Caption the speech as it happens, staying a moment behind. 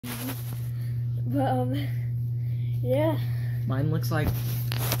But yeah. Mine looks like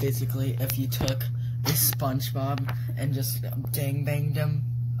basically if you took a SpongeBob and just gangbanged him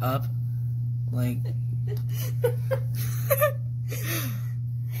up, like.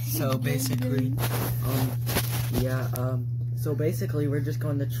 So basically, so basically we're just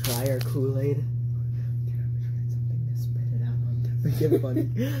going to try our Kool-Aid. Dude, I wish I had something to spit it out on to freaking funny.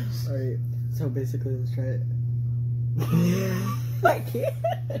 Alright, so basically let's try it. I can't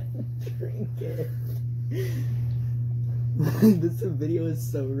drink it. This video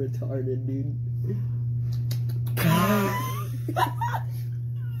is so retarded, dude.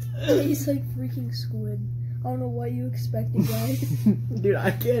 Tastes like freaking squid. I don't know what you expected, guys. Dude, I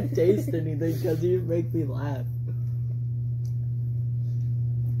can't taste anything because you make me laugh.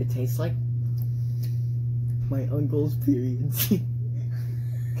 It tastes like my uncle's periods.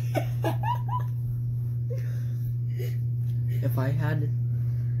 If I had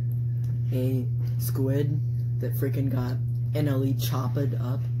a squid that freaking got NLE chopped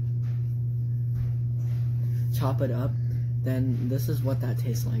up, then this is what that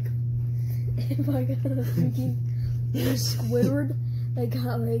tastes like. If I got a freaking Squidward that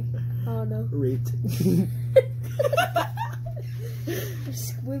got like, I don't know. Raped.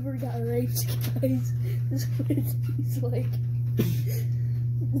 Squidward got raped, guys. This is what it tastes like.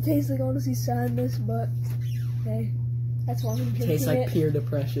 It tastes like honestly sadness, but hey, that's why I'm drinking it. Tastes like pure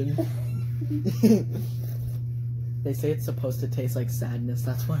depression. They say it's supposed to taste like sadness,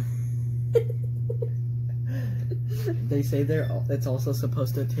 that's why. They say it's also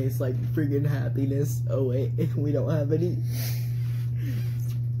supposed to taste like friggin' happiness. Oh wait, we don't have any.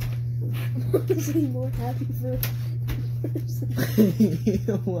 Honestly, more happy for the person.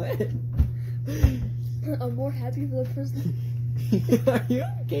 What? I'm more happy for the person. Are you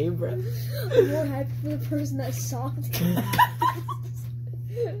okay, bro? I'm more happy for the person that socked.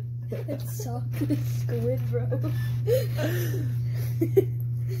 That socked the squid, bro.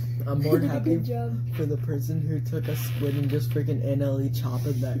 I'm more happy Good job. for the person who took a squid and just freaking NLE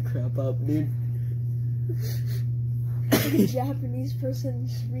chopping that crap up, dude. The Japanese person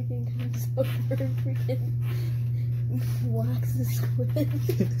freaking comes over and freaking whacks the squid.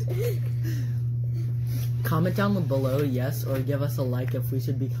 Comment down below yes or give us a like if we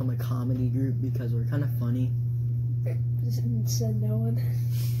should become a comedy group because we're kind of funny. Just said no one.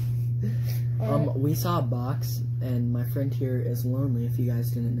 We saw a box and my friend here is lonely if you guys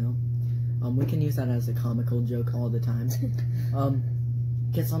didn't know. We can use that as a comical joke all the time.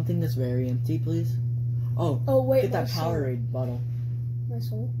 Get something that's very empty, please. Oh wait, get that Powerade bottle. My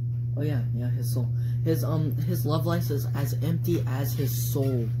soul? Oh yeah, his soul. His love life is as empty as his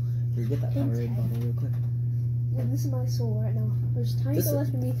soul. Here, get that Powerade bottle real quick. Yeah, this is my soul right now. There's time bit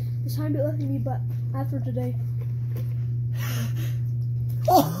left in me. There's time bit left in me, but after today.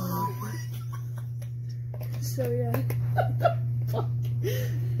 Oh! So yeah. Fuck.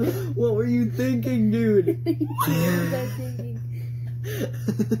 What were you thinking, dude? What was I thinking?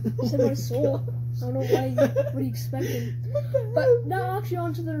 I said my soul. I don't know what are you expecting. But now actually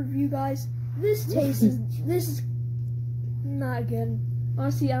on to the review, guys. This is not good.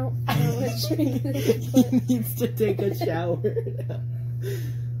 Honestly, I don't want to drink this. He needs to take a shower.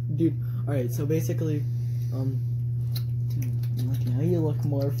 Dude, alright, so basically, now you look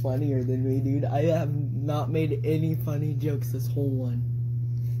more funnier than me, dude. I have not made any funny jokes this whole one.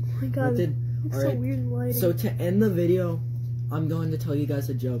 Oh my god, it's so weird in lighting. So to end the video, I'm going to tell you guys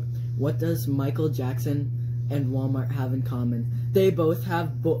a joke. What does Michael Jackson and Walmart have in common? They both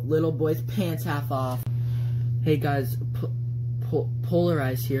have little boys' pants half off. Hey guys,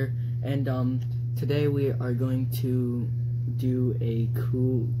 Polarize here, and today we are going to do a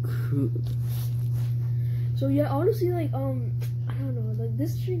cool. So yeah, honestly, like I don't know, like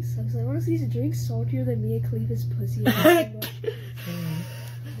this drink sucks. Like honestly, this drink's saltier than Mia Khalifa's pussy.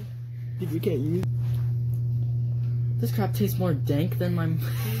 Dude, you can't use. This crap tastes more dank than my.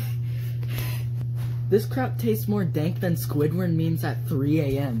 This crap tastes more dank than Squidward memes at 3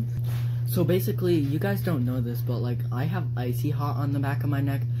 a.m. So basically, you guys don't know this, but like I have icy hot on the back of my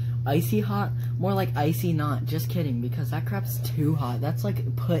neck. Icy hot? More like icy not. Just kidding, because that crap's too hot. That's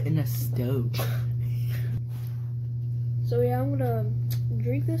like put in a stove. So yeah, I'm gonna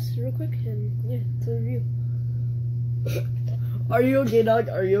drink this real quick and yeah, to review. Are you okay, dog?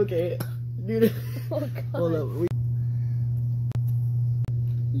 Are you okay? Dude. Oh god. Hold up.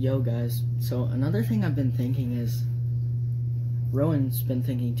 Yo guys, so another thing I've been thinking is, Rowan's been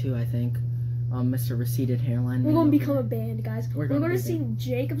thinking too, I think, Mr. Receded Hairline. We're gonna become a band, guys. We're gonna sing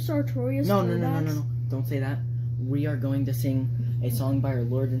Jacob Sartorius. No, don't say that. We are going to sing a song by our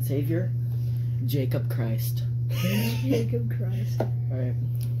Lord and Savior, Jacob Christ. Jacob Christ. Alright.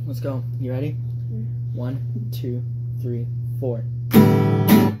 Let's go. You ready? 1, 2, 3, 4. What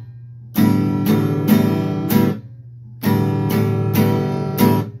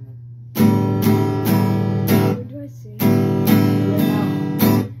do I sing?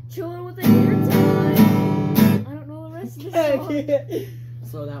 Chilling with the hair tie. I don't know the rest of the song.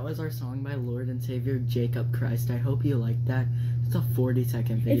 So that was our song by Lord and Savior Jacob Christ. I hope you liked that. It's a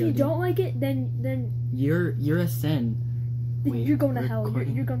 40-second video. If you don't like it, then you're a sin. Wait, you're going to hell.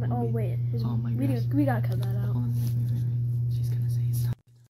 recording? You're going to. Oh wait, Oh my gosh. we gotta cut that out.